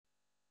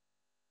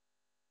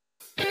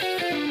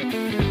Hi,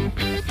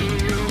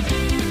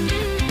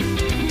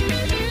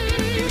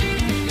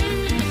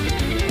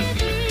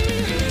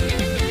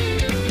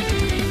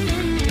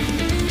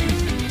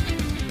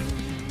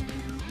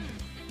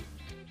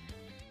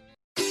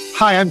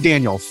 I'm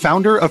Daniel,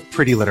 founder of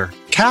Pretty Litter.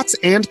 Cats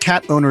and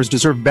cat owners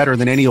deserve better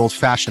than any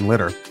old-fashioned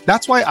litter.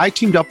 That's why I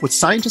teamed up with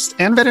scientists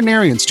and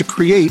veterinarians to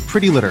create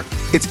Pretty Litter.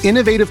 Its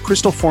innovative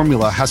crystal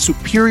formula has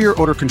superior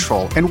odor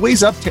control and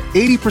weighs up to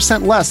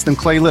 80% less than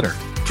clay litter.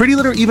 Pretty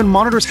Litter even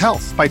monitors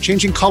health by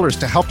changing colors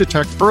to help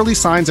detect early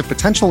signs of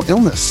potential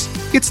illness.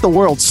 It's the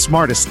world's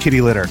smartest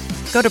kitty litter.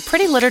 Go to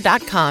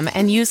prettylitter.com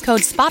and use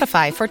code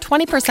SPOTIFY for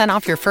 20%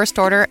 off your first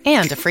order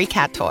and a free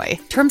cat toy.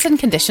 Terms and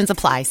conditions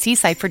apply. See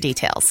site for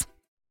details.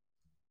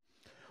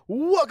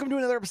 Welcome to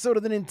another episode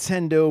of the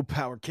Nintendo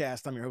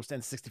Powercast. I'm your host,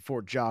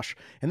 N64 Josh,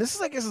 and this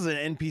is, I guess, is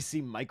an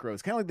NPC micro.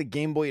 It's kind of like the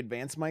Game Boy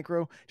Advance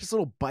micro, just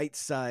little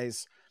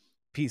bite-sized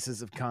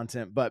pieces of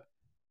content. But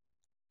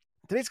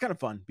today's kind of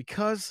fun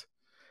because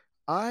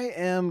I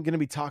am going to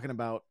be talking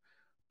about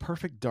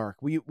Perfect Dark.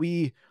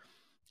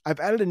 I've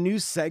added a new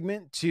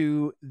segment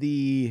to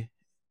the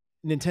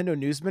Nintendo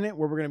News Minute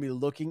where we're going to be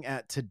looking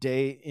at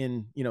today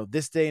in,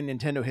 this day in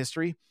Nintendo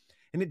history.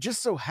 And it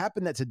just so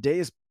happened that today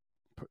is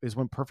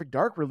when Perfect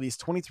Dark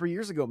released 23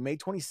 years ago, May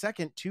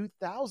 22nd,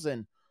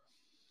 2000.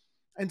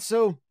 And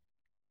so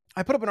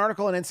I put up an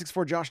article on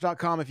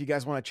n64josh.com. If you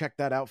guys want to check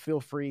that out,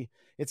 feel free.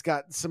 It's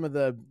got some of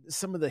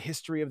the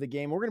history of the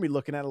game. We're going to be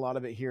looking at a lot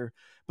of it here,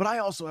 but I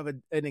also have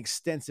an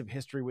extensive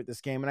history with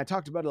this game. And I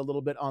talked about it a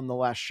little bit on the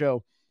last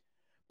show,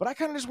 but I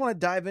kind of just want to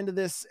dive into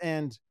this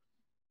and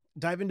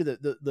dive into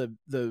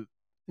the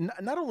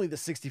not only the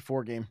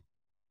 64 game,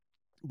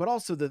 but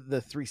also the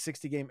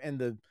 360 game and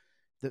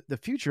the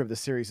future of the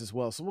series as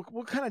well. So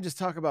we'll kind of just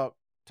talk about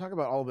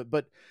all of it,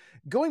 but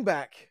going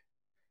back,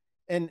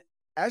 and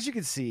as you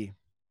can see,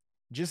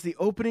 just the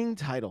opening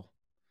title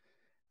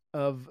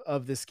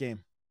of this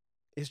game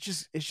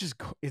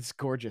it's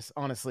gorgeous.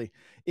 Honestly,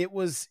 it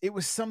was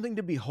something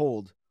to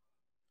behold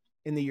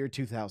in the year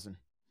 2000,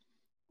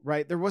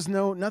 right?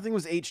 Nothing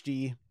was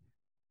HD.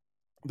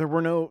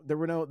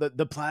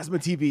 The plasma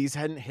TVs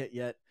hadn't hit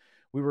yet.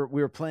 We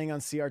were playing on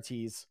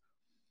CRTs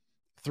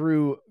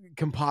through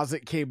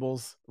composite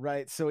cables,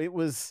 right? So it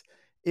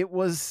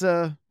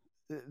wasn't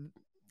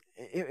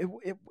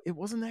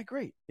that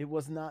great. It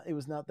was not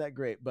that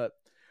great, but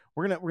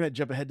we're gonna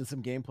jump ahead to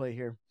some gameplay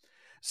here.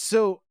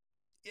 So,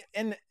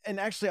 and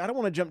actually, I don't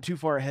want to jump too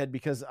far ahead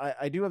because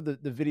I do have the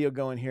video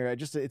going here.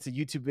 It's a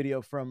YouTube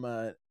video from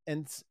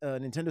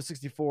Nintendo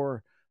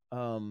 64.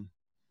 I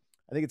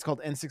think it's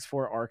called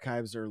N64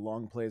 Archives or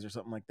Long Plays or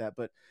something like that.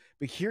 But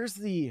here's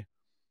the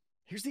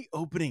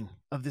opening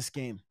of this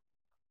game.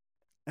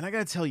 And I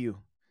got to tell you,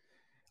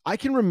 I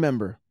can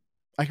remember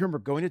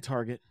going to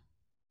Target,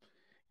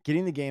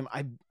 getting the game.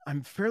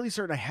 I'm fairly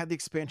certain I had the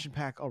expansion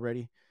pack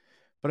already,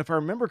 but if I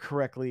remember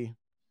correctly,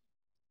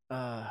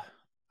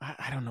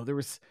 I don't know. There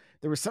was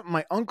something.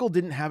 My uncle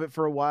didn't have it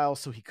for a while,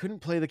 so he couldn't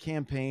play the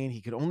campaign.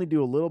 He could only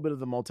do a little bit of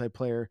the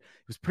multiplayer. It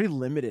was pretty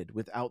limited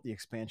without the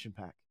expansion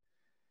pack.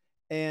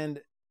 And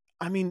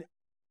I mean,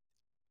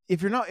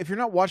 if you're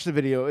not watching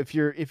the video, if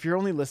you're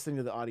only listening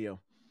to the audio,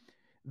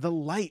 the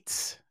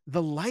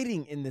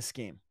lighting in this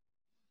game,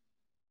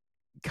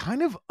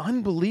 kind of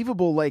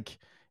unbelievable. Like,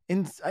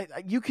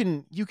 you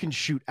can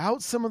shoot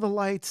out some of the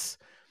lights.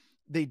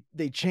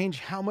 They change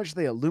how much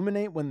they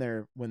illuminate when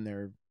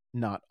they're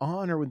not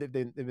on or when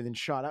they've been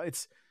shot out.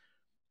 It's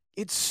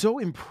so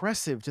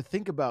impressive to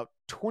think about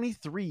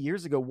 23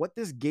 years ago what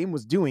this game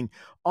was doing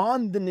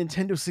on the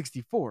Nintendo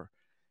 64.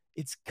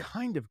 It's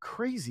kind of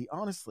crazy,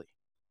 honestly.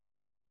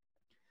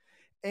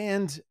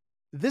 And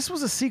this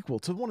was a sequel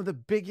to one of the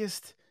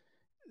biggest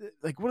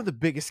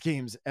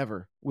games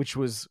ever, which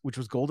was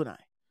GoldenEye.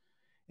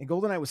 And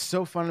GoldenEye was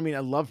so fun. I mean,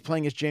 I loved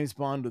playing as James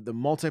Bond. The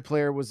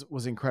multiplayer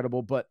was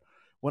incredible. But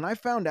when I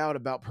found out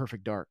about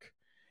Perfect Dark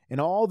and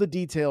all the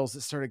details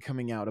that started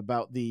coming out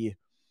about the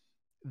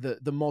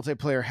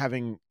multiplayer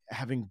having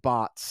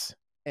bots,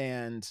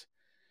 and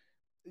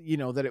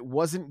that it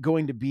wasn't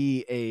going to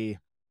be a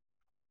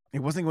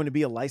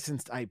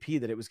licensed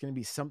IP, that it was going to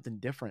be something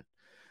different.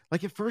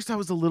 Like, at first I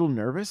was a little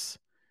nervous,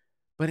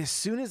 but as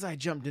soon as I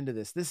jumped into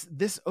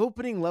this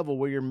opening level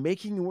where you're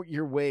making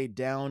your way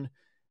down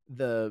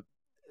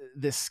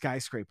this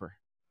skyscraper,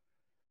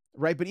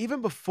 right? But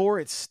even before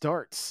it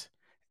starts,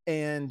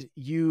 and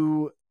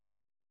you're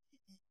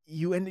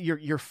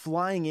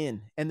flying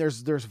in, and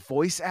there's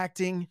voice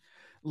acting,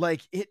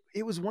 like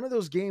it was one of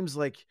those games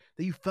like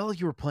that you felt like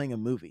you were playing a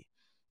movie,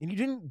 and you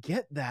didn't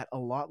get that a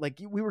lot.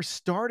 Like, we were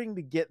starting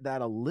to get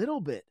that a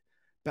little bit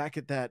back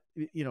at that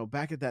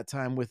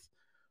time with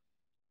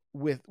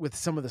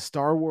some of the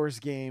Star Wars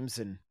games,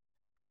 and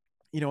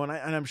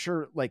I'm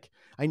sure, like,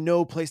 I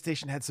know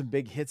PlayStation had some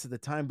big hits at the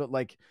time, but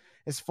like,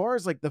 as far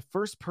as like the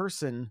first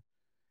person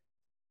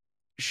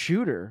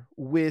shooter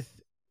with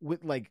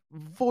like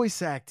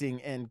voice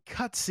acting and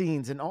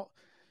cutscenes and all,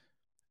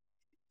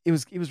 it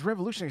was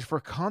revolutionary for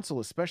a console,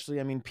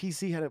 especially. I mean,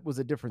 PC was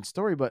a different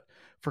story, but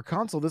for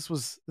console, this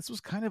was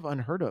kind of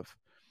unheard of.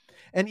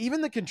 And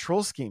even the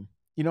control scheme,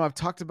 I've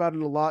talked about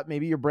it a lot.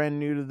 Maybe you're brand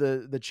new to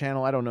the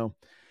channel. I don't know,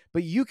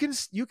 but you can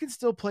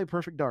still play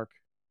Perfect Dark,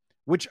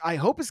 which I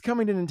hope is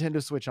coming to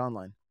Nintendo Switch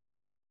Online.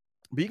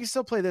 But you can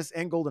still play this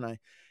and GoldenEye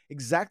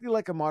exactly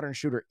like a modern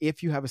shooter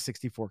if you have a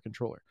 64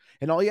 controller.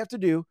 And all you have to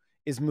do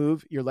is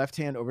move your left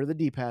hand over the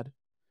D-pad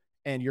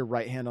and your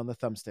right hand on the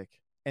thumbstick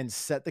and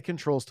set the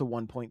controls to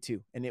 1.2,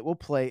 and it will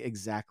play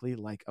exactly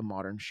like a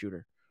modern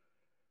shooter.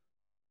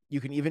 You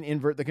can even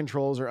invert the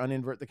controls or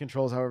uninvert the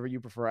controls, however you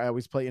prefer. I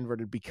always play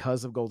inverted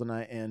because of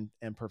GoldenEye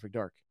and Perfect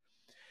Dark.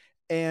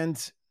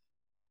 And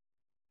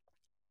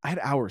I had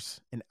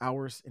hours and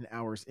hours and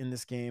hours in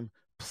this game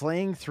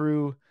playing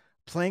through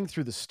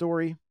the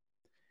story.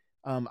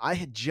 I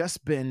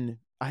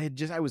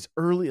was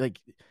early, like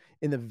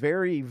in the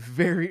very,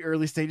 very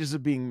early stages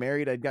of being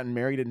married. I'd gotten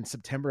married in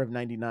September of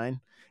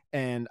 99.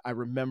 And I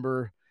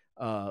remember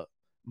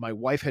my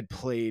wife would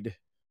play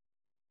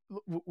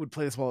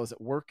this while I was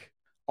at work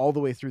all the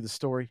way through the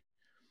story.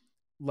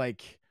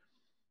 Like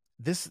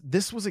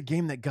this was a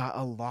game that got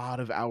a lot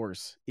of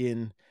hours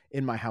in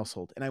my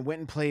household. And I went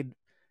and played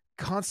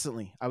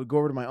constantly. I would go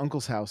over to my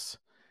uncle's house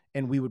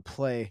and we would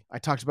play. I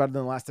talked about it in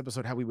the last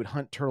episode, how we would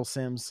hunt turtle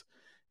sims,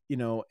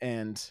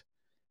 and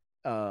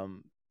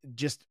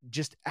just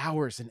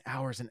hours and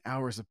hours and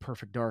hours of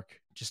Perfect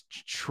Dark, just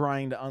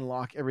trying to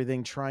unlock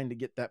everything, trying to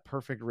get that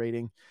perfect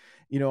rating.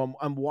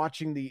 I'm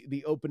watching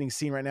the opening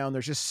scene right now, and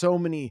there's just so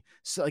many.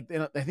 So like,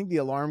 I think the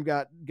alarm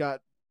got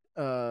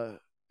the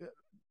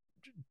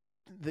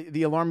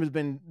alarm has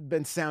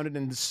been sounded,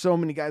 and so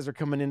many guys are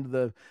coming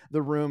into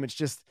the room. It's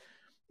just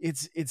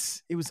it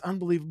was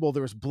unbelievable.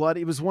 There was blood.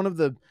 It was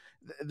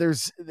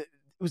it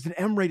was an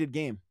M-rated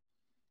game,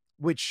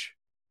 which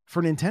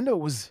for Nintendo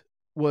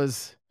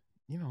was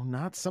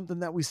not something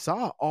that we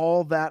saw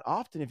all that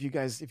often, if you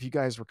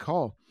guys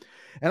recall.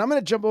 And I'm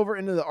going to jump over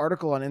into the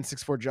article on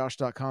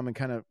n64josh.com and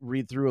kind of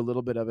read through a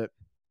little bit of it,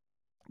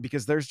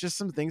 because there's just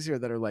some things here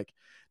that are like,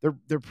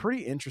 they're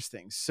pretty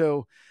interesting.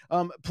 So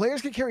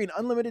players can carry an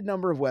unlimited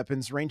number of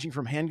weapons, ranging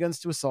from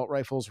handguns to assault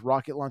rifles,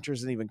 rocket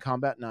launchers, and even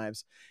combat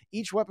knives.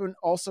 Each weapon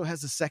also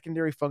has a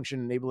secondary function,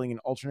 enabling an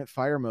alternate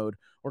fire mode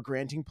or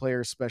granting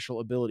players special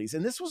abilities.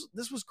 And this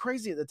was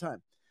crazy at the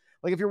time.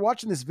 Like if you're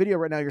watching this video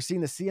right now, you're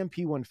seeing the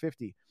CMP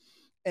 150,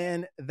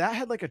 and that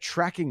had like a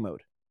tracking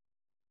mode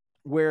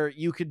where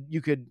you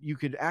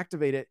could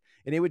activate it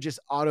and it would just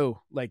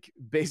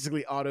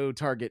basically auto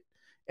target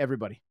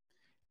everybody.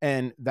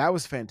 And that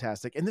was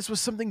fantastic. And this was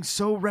something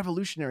so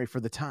revolutionary for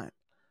the time.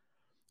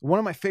 One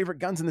of my favorite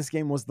guns in this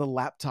game was the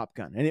laptop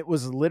gun, and it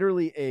was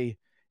literally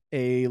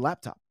a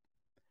laptop,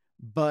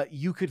 but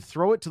you could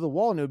throw it to the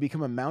wall and it would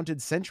become a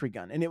mounted sentry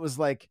gun. And it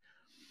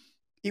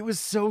was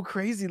so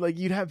crazy. Like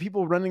you'd have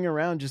people running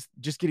around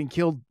just getting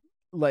killed,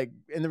 and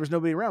there was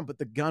nobody around, but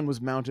the gun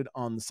was mounted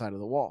on the side of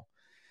the wall.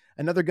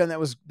 Another gun that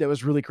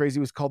was really crazy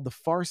was called the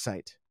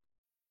Farsight.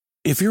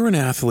 If you're an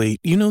athlete,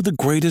 you know the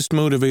greatest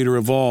motivator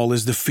of all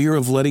is the fear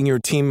of letting your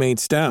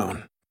teammates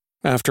down.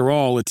 After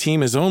all, a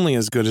team is only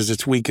as good as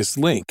its weakest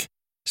link.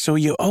 So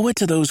you owe it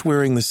to those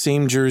wearing the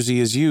same jersey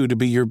as you to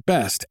be your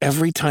best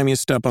every time you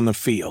step on the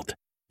field.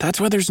 That's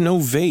why there's no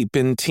vape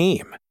in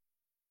team.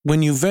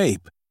 When you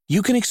vape,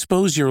 you can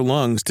expose your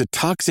lungs to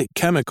toxic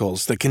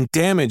chemicals that can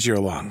damage your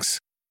lungs.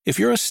 If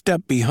you're a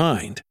step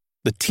behind,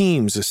 the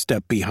team's a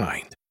step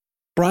behind.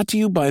 Brought to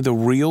you by The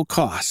Real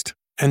Cost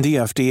and the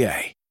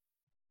FDA.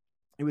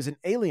 It was an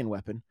alien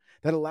weapon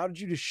that allowed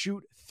you to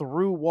shoot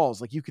through walls.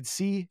 Like you could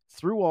see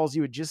through walls.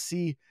 You would just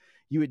see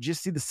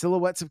the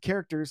silhouettes of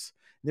characters.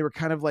 They were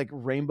kind of like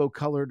rainbow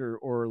colored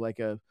or like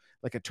a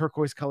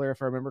turquoise color,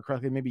 if I remember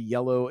correctly, maybe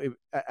yellow.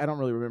 I don't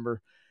really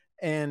remember.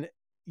 And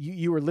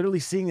you were literally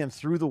seeing them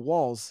through the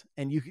walls,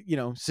 and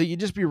so you'd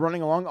just be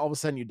running along. All of a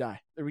sudden you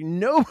die. There'd be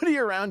nobody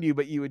around you,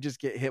 but you would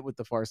just get hit with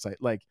the Farsight.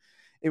 Like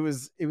it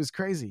was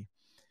crazy.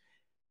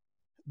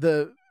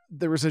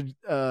 There was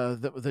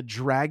the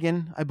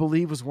Dragon, I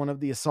believe, was one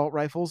of the assault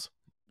rifles.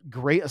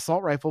 Great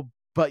assault rifle,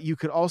 but you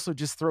could also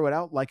just throw it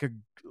out like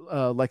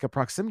a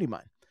proximity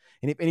mine.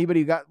 And if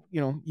anybody got,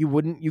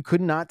 you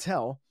could not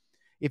tell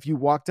if you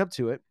walked up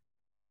to it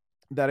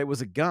that it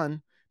was a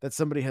gun that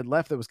somebody had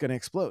left that was going to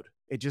explode.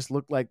 It just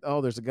looked like, oh,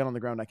 there's a gun on the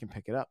ground, I can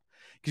pick it up.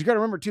 Because you got to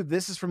remember too,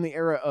 this is from the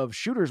era of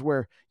shooters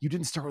where you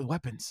didn't start with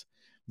weapons.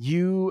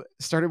 You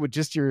started with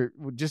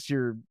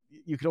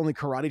you could only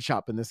karate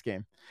chop in this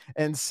game.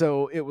 And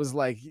so it was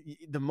like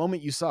the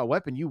moment you saw a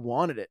weapon, you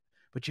wanted it,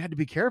 but you had to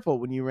be careful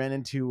when you ran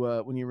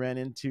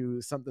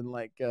into something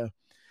like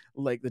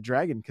the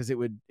Dragon, because it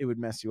would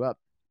mess you up.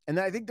 And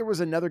then I think there was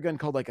another gun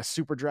called like a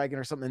Super Dragon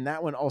or something. And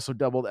that one also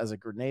doubled as a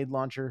grenade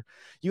launcher.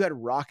 You had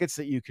rockets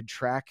that you could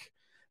track.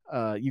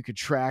 Like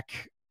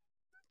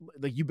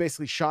you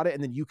basically shot it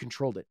and then you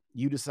controlled it.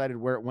 You decided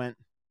where it went.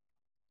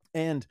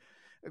 And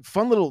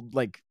fun little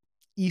like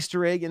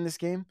Easter egg in this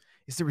game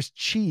is there was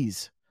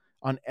cheese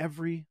on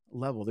every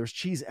level. There's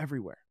cheese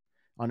everywhere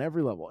on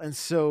every level. And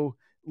so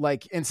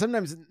and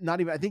sometimes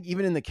not even, I think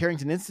even in the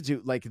Carrington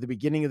Institute, like at the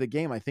beginning of the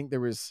game, I think there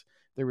was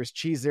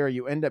cheese there.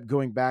 You end up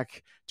going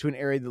back to an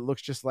area that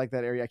looks just like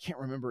that area. I can't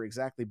remember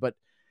exactly, but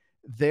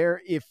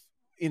if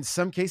in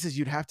some cases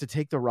you'd have to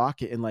take the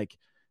rocket and like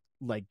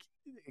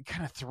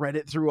kind of thread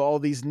it through all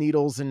these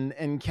needles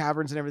and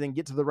caverns and everything,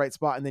 get to the right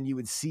spot, and then you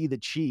would see the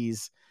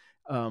cheese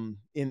in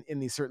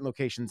these certain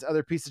locations.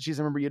 Other piece of cheese,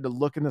 I remember you had to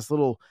look in this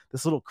little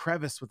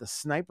crevice with a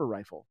sniper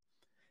rifle,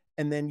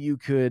 and then you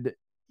could,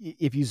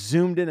 if you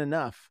zoomed in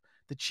enough,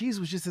 the cheese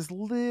was just this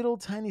little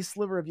tiny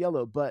sliver of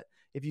yellow, but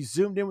if you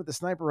zoomed in with the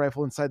sniper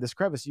rifle inside this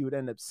crevice, you would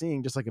end up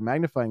seeing, just like a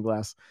magnifying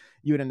glass,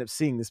 you would end up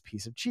seeing this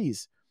piece of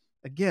cheese.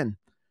 Again,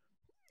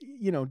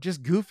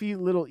 just goofy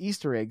little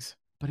Easter eggs,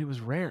 but it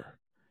was Rare,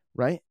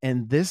 right?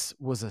 And this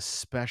was a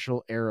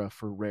special era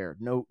for Rare.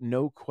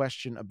 No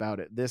question about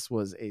it. This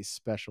was a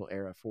special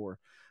era for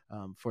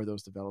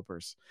those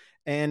developers.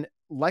 And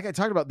like I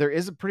talked about, there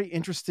is a pretty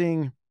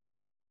interesting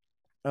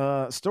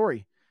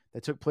story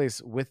that took place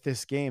with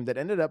this game that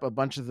ended up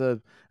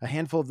a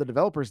handful of the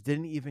developers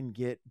didn't even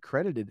get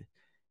credited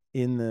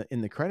in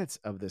the credits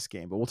of this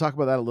game, but we'll talk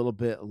about that a little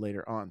bit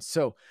later on.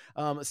 So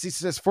it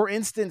says, for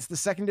instance, the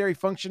secondary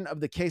function of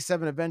the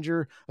K7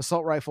 Avenger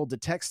assault rifle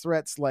detects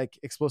threats like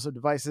explosive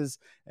devices,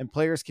 and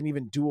players can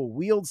even dual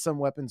wield some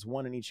weapons,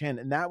 one in each hand.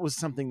 And that was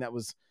something that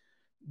was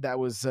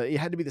it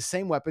had to be the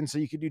same weapon, so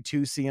you could do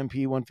 2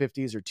 CMP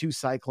 150s or 2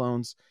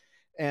 Cyclones.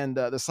 And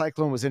the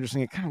Cyclone was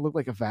interesting. It kind of looked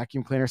like a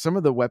vacuum cleaner. Some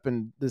of the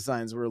weapon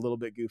designs were a little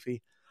bit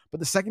goofy, but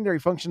the secondary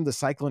function of the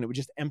Cyclone, it would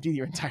just empty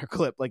your entire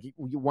clip. Like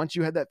once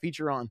you had that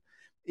feature on,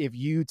 if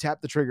you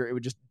tap the trigger, it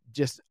would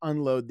just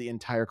unload the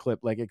entire clip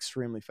like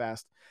extremely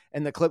fast.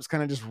 And the clips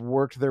kind of just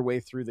worked their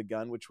way through the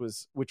gun, which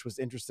was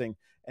interesting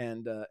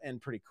and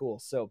pretty cool.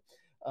 So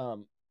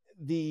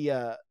the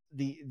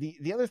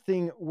other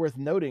thing worth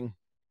noting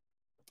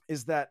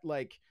is that,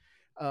 like,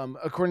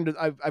 according to,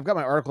 I've got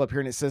my article up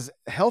here, and it says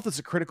health is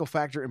a critical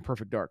factor in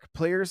Perfect Dark.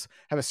 Players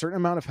have a certain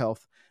amount of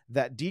health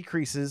that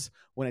decreases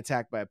when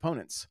attacked by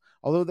opponents.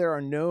 Although there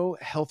are no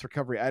health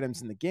recovery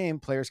items in the game,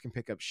 players can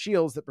pick up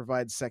shields that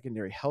provide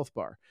secondary health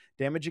bar.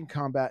 Damage in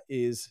combat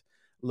is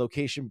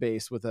location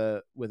based, with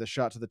a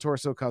shot to the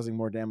torso causing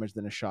more damage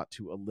than a shot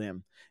to a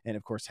limb. And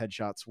of course,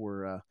 headshots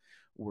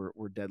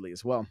were deadly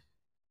as well.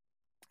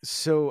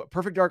 So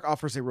Perfect Dark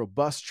offers a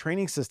robust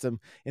training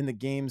system in the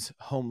game's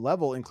home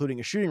level,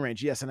 including a shooting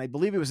range. Yes, and I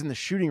believe it was in the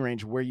shooting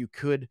range where you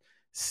could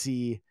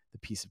see the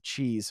piece of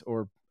cheese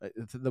or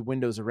the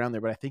windows around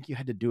there, but I think you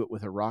had to do it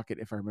with a rocket,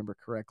 if I remember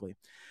correctly.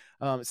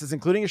 It says,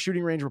 including a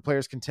shooting range where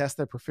players can test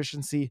their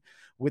proficiency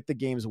with the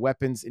game's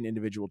weapons in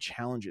individual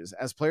challenges.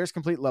 As players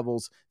complete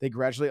levels, they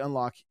gradually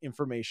unlock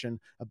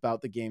information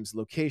about the game's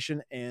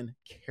location and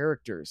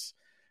characters.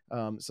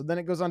 So then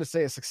it goes on to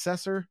say a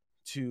successor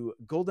to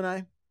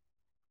GoldenEye.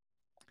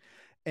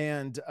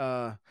 And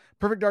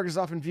Perfect Dark is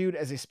often viewed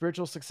as a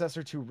spiritual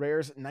successor to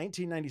Rare's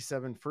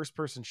 1997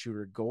 first-person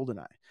shooter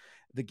GoldenEye.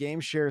 The game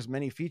shares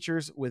many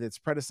features with its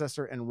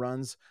predecessor and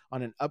runs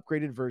on an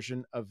upgraded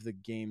version of the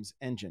game's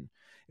engine.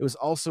 It was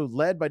also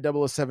led by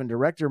 007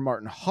 director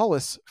Martin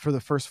Hollis for the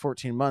first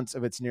 14 months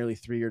of its nearly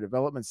 3-year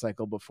development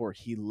cycle before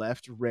he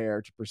left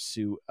Rare to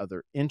pursue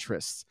other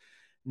interests.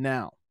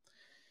 Now,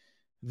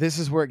 this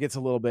is where it gets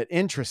a little bit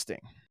interesting.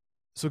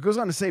 So it goes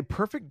on to say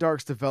Perfect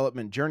Dark's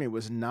development journey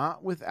was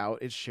not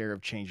without its share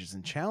of changes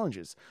and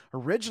challenges.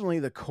 Originally,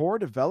 the core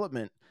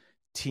development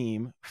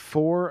team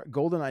for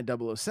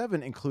GoldenEye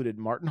 007 included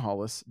Martin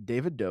Hollis,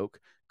 David Doak,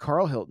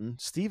 Carl Hilton,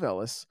 Steve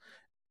Ellis,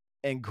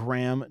 and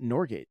Graham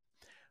Norgate.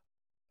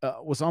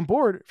 Was on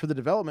board for the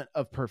development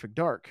of Perfect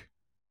Dark.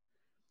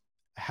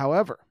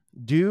 However,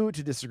 due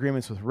to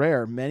disagreements with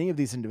Rare, many of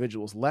these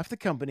individuals left the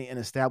company and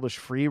established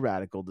Free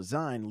Radical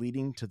Design,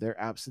 leading to their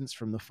absence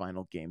from the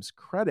final game's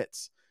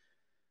credits.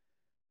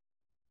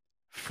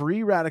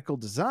 Free Radical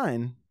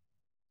Design,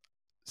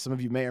 some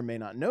of you may or may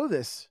not know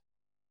this,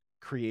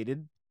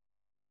 created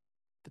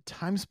the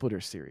Time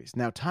Splitters series.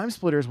 Now, Time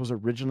Splitters was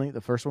originally,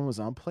 the first one was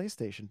on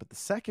PlayStation, but the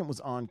second was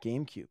on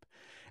GameCube.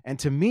 And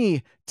to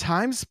me,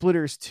 Time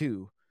Splitters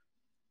 2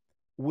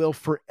 will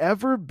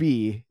forever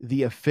be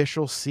the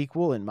official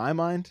sequel in my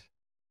mind.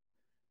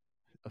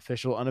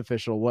 Official,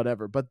 unofficial,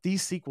 whatever, but the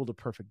sequel to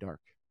Perfect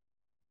Dark.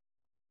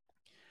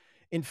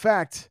 In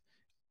fact,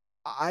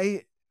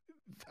 I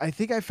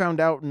think I found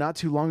out not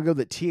too long ago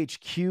that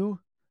THQ,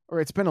 or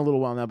it's been a little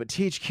while now, but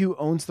THQ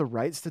owns the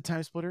rights to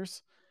Time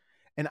Splitters.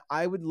 And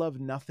I would love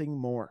nothing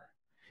more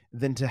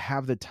than to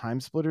have the Time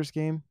Splitters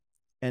game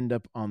end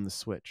up on the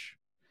Switch.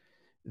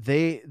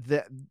 They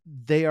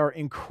are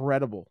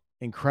incredible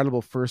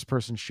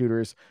first-person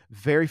shooters,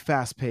 very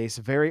fast-paced,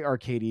 very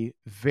arcadey,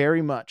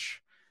 very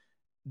much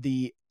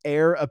the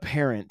heir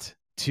apparent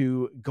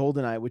to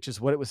GoldenEye, which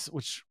is what it was,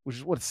 which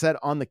is what it said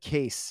on the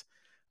case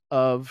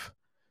of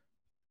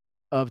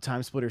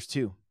Time Splitters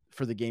 2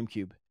 for the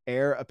GameCube,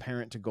 heir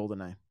apparent to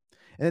GoldenEye.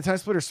 And then Time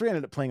Splitters 3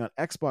 ended up playing on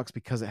Xbox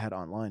because it had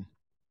online.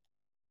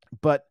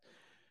 But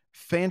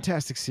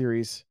fantastic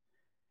series.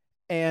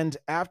 And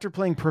after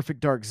playing Perfect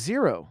Dark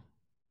Zero,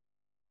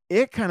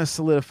 it kind of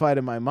solidified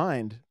in my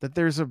mind that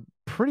there's a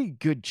pretty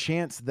good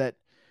chance that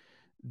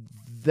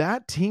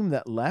that team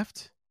that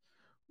left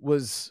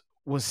was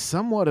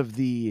somewhat of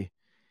the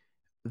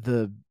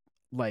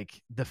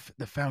like the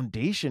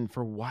foundation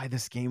for why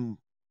this game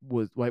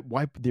was,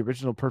 why the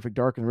original Perfect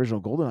Dark and the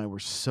original GoldenEye were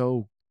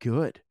so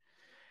good.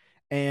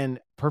 And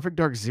Perfect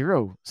Dark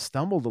Zero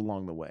stumbled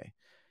along the way.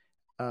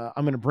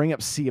 I'm going to bring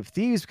up Sea of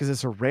Thieves because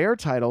it's a rare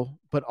title,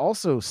 but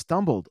also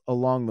stumbled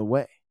along the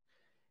way.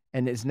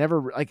 And it's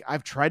never, like,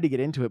 I've tried to get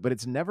into it, but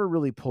it's never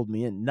really pulled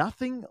me in.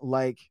 Nothing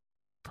like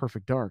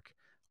Perfect Dark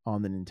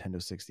on the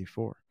Nintendo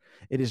 64.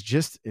 It is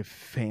just a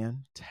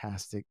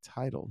fantastic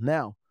title.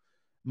 Now,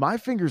 my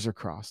fingers are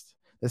crossed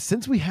that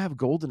since we have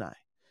GoldenEye,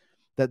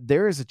 that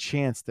there is a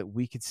chance that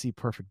we could see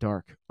Perfect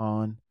Dark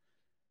on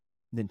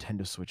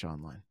Nintendo Switch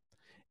Online.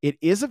 It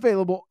is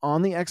available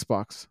on the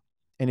Xbox,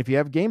 and if you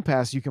have Game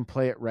Pass, you can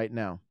play it right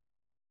now.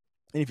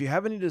 And if you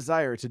have any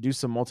desire to do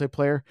some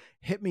multiplayer,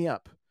 hit me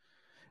up.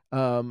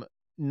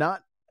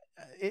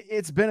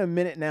 It's been a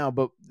minute now,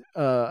 but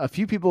a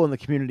few people in the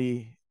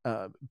community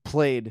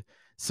played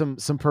some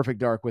Perfect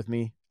Dark with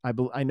me.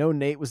 I know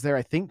Nate was there.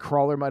 I think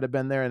Crawler might have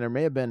been there, and there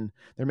may have been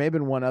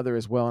one other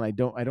as well. And I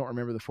don't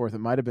remember the fourth. It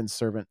might have been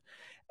Servant.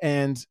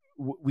 And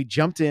we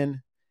jumped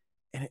in,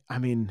 and I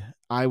mean,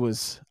 I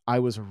was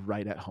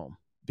right at home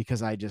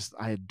because I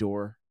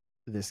adore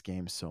this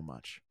game so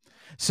much.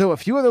 So a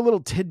few other little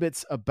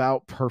tidbits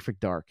about Perfect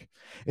Dark.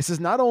 It says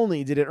not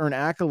only did it earn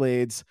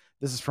accolades,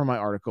 this is from my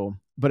article,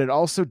 but it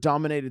also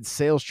dominated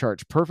sales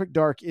charts. Perfect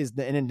Dark is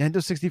the Nintendo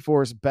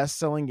 64's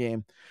best-selling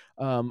game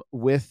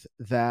with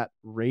that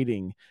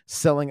rating,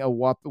 selling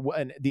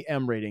the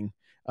M rating,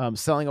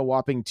 selling a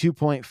whopping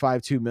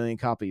 2.52 million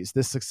copies.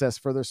 This success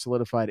further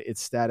solidified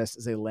its status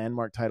as a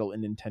landmark title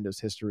in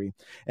Nintendo's history.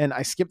 And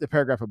I skipped the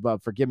paragraph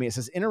above. Forgive me. It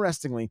says,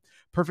 interestingly,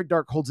 Perfect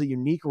Dark holds a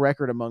unique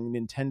record among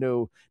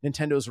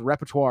Nintendo's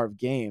repertoire of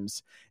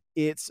games.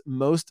 It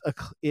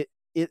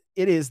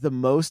is the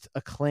most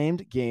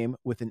acclaimed game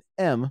with an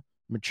M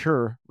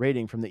mature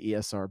rating from the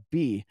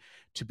ESRB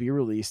to be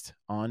released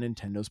on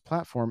Nintendo's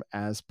platform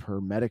as per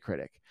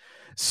Metacritic.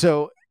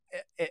 So,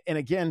 and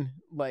again,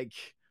 like,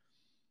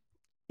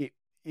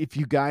 if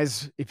you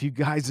guys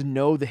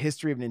know the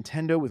history of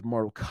Nintendo with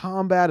Mortal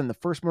Kombat and the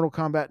first Mortal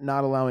Kombat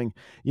not allowing,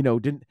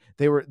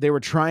 they were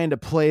trying to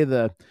play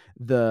the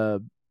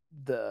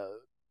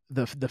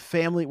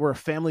family, we're a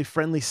family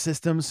friendly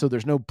system, so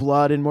there's no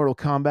blood in Mortal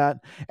Kombat.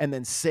 And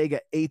then Sega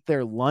ate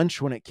their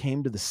lunch when it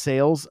came to the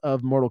sales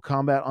of Mortal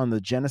Kombat on the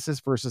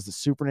Genesis versus the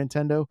Super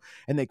Nintendo,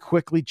 and they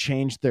quickly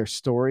changed their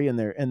story and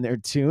their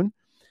tune.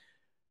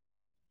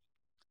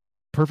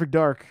 Perfect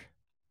Dark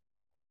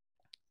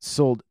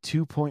sold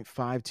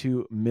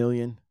 2.52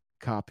 million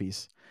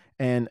copies.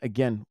 And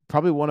again,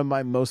 probably one of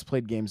my most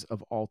played games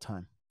of all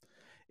time.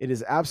 It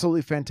is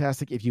absolutely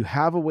fantastic. If you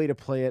have a way to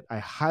play it, I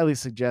highly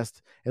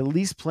suggest at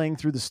least playing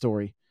through the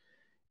story.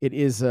 It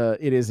is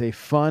a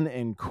fun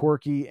and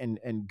quirky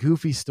and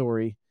goofy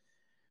story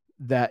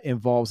that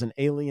involves an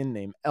alien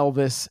named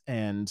Elvis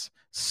and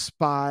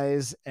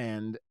spies.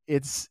 And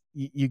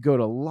you go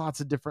to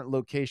lots of different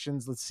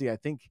locations. Let's see. I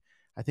think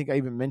I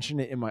even mentioned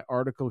it in my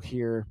article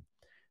here.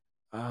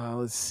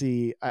 Let's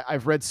see.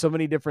 I've read so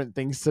many different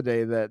things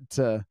today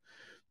that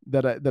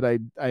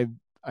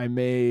I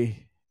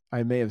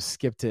may have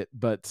skipped it,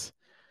 but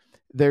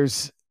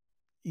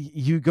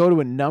you go to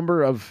a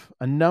number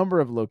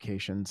of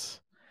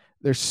locations.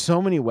 There's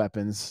so many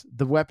weapons.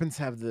 The weapons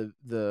have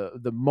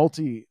the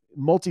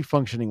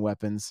multi-functioning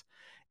weapons.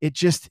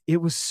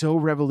 It was so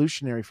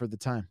revolutionary for the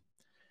time.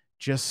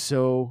 Just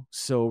so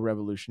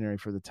revolutionary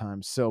for the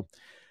time. So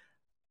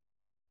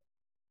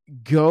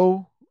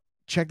go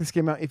check this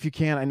game out if you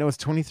can. I know it's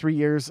 23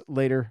 years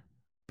later,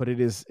 but it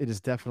is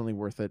definitely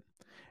worth it.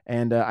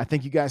 And I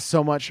thank you guys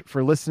so much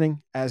for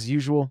listening as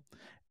usual.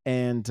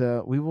 And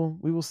we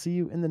will see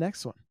you in the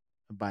next one.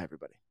 Bye,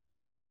 everybody.